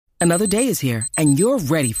Another day is here, and you're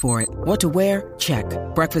ready for it. What to wear? Check.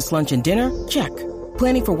 Breakfast, lunch, and dinner? Check.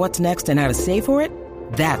 Planning for what's next and how to save for it?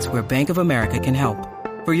 That's where Bank of America can help.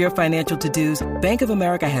 For your financial to-dos, Bank of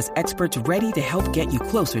America has experts ready to help get you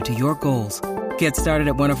closer to your goals. Get started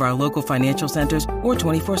at one of our local financial centers or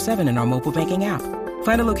 24/7 in our mobile banking app.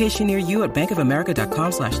 Find a location near you at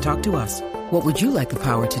bankofamerica.com/talktous. What would you like the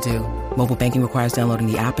power to do? Mobile banking requires downloading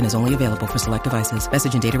the app and is only available for select devices.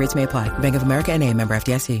 Message and data rates may apply. Bank of America N.A., member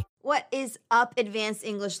FDIC. What is up, advanced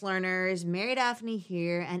English learners? Mary Daphne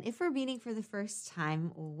here, and if we're meeting for the first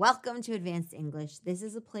time, welcome to Advanced English. This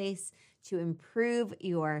is a place to improve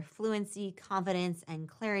your fluency, confidence, and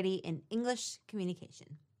clarity in English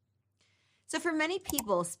communication. So for many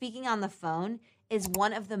people, speaking on the phone is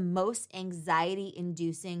one of the most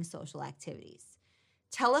anxiety-inducing social activities.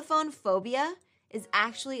 Telephone phobia is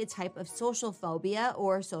actually a type of social phobia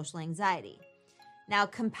or social anxiety. Now,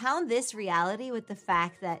 compound this reality with the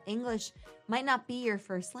fact that English might not be your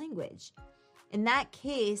first language. In that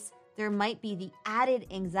case, there might be the added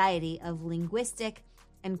anxiety of linguistic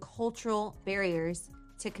and cultural barriers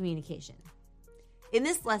to communication. In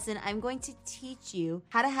this lesson, I'm going to teach you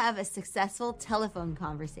how to have a successful telephone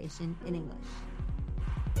conversation in English.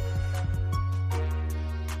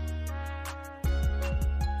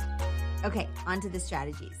 Okay, on to the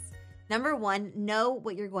strategies. Number one, know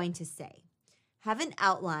what you're going to say. Have an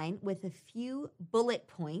outline with a few bullet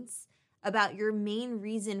points about your main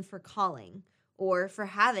reason for calling or for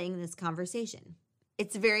having this conversation.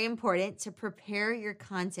 It's very important to prepare your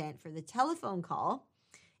content for the telephone call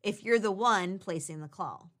if you're the one placing the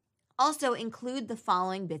call. Also, include the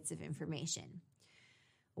following bits of information.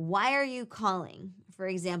 Why are you calling? For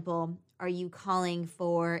example, are you calling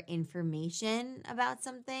for information about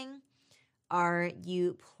something? Are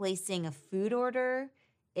you placing a food order?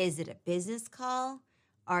 Is it a business call?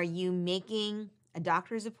 Are you making a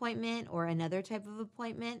doctor's appointment or another type of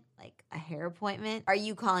appointment, like a hair appointment? Are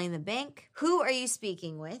you calling the bank? Who are you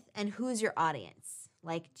speaking with, and who's your audience?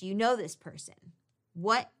 Like, do you know this person?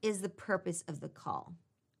 What is the purpose of the call?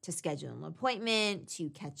 To schedule an appointment, to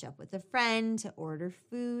catch up with a friend, to order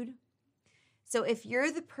food? So if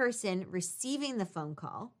you're the person receiving the phone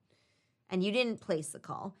call and you didn't place the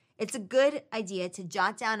call, it's a good idea to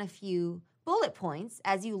jot down a few bullet points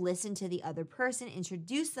as you listen to the other person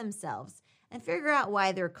introduce themselves and figure out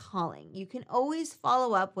why they're calling. You can always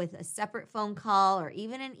follow up with a separate phone call or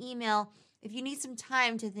even an email if you need some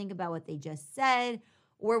time to think about what they just said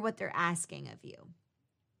or what they're asking of you.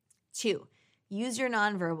 2, use your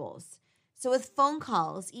nonverbals. So with phone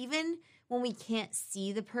calls, even when we can't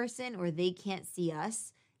see the person or they can't see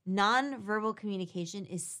us, nonverbal communication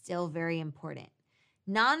is still very important.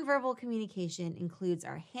 Nonverbal communication includes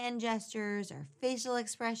our hand gestures, our facial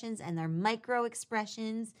expressions, and our micro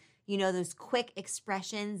expressions. You know, those quick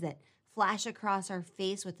expressions that flash across our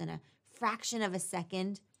face within a fraction of a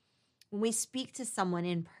second. When we speak to someone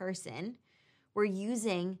in person, we're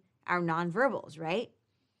using our nonverbals, right?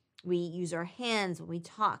 We use our hands when we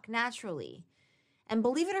talk naturally. And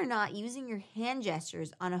believe it or not, using your hand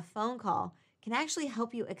gestures on a phone call can actually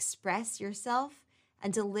help you express yourself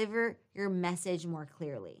and deliver your message more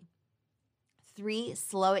clearly. 3,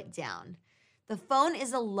 slow it down. The phone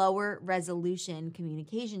is a lower resolution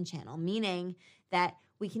communication channel, meaning that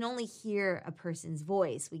we can only hear a person's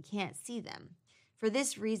voice. We can't see them. For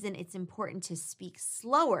this reason, it's important to speak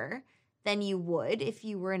slower than you would if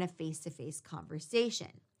you were in a face-to-face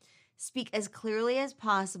conversation. Speak as clearly as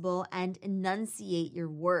possible and enunciate your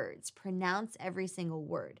words. Pronounce every single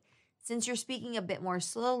word. Since you're speaking a bit more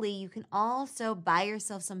slowly, you can also buy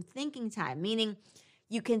yourself some thinking time, meaning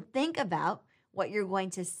you can think about what you're going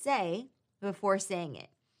to say before saying it.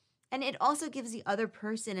 And it also gives the other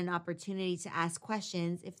person an opportunity to ask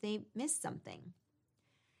questions if they miss something.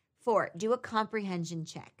 4, do a comprehension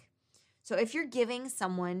check. So if you're giving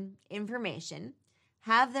someone information,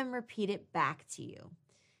 have them repeat it back to you.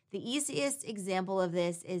 The easiest example of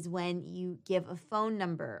this is when you give a phone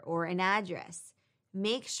number or an address.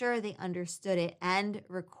 Make sure they understood it and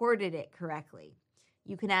recorded it correctly.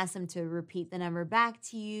 You can ask them to repeat the number back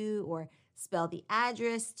to you or spell the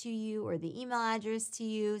address to you or the email address to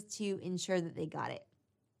you to ensure that they got it.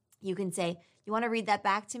 You can say, you want to read that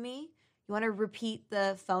back to me? You want to repeat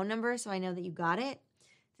the phone number so I know that you got it?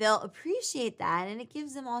 They'll appreciate that, and it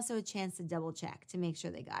gives them also a chance to double check to make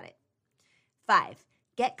sure they got it. 5,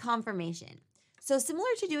 get confirmation. So similar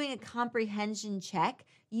to doing a comprehension check,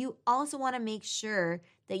 you also want to make sure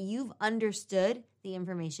that you've understood the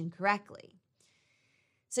information correctly.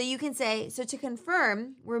 So you can say, so to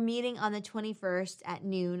confirm, we're meeting on the 21st at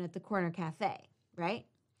noon at the Corner Cafe, right?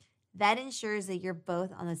 That ensures that you're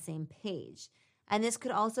both on the same page. And this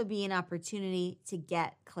could also be an opportunity to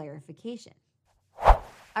get clarification.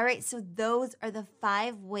 All right, so those are the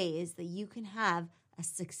 5 ways that you can have a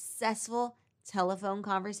successful telephone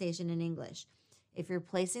conversation in English. If you're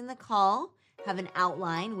placing the call, have an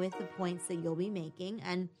outline with the points that you'll be making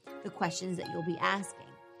and the questions that you'll be asking.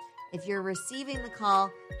 If you're receiving the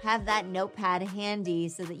call, have that notepad handy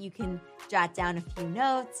so that you can jot down a few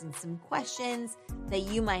notes and some questions that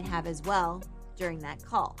you might have as well during that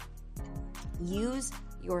call. Use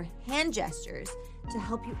your hand gestures to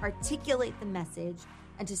help you articulate the message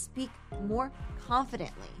and to speak more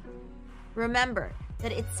confidently. Remember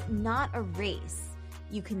that it's not a race.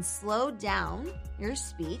 You can slow down your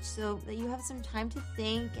speech so that you have some time to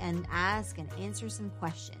think and ask and answer some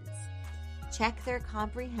questions. Check their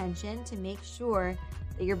comprehension to make sure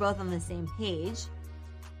that you're both on the same page.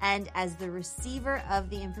 And as the receiver of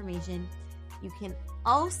the information, you can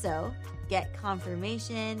also get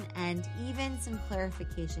confirmation and even some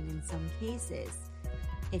clarification in some cases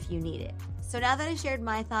if you need it. So now that I shared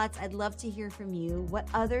my thoughts, I'd love to hear from you. What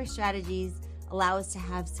other strategies allow us to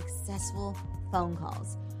have successful phone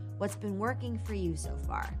calls? What's been working for you so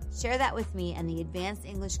far? Share that with me and the Advanced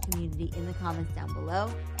English community in the comments down below.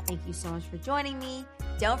 Thank you so much for joining me.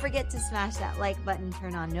 Don't forget to smash that like button,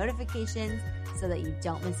 turn on notifications so that you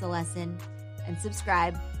don't miss a lesson, and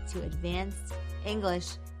subscribe to Advanced English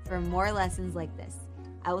for more lessons like this.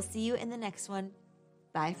 I will see you in the next one.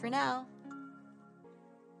 Bye for now.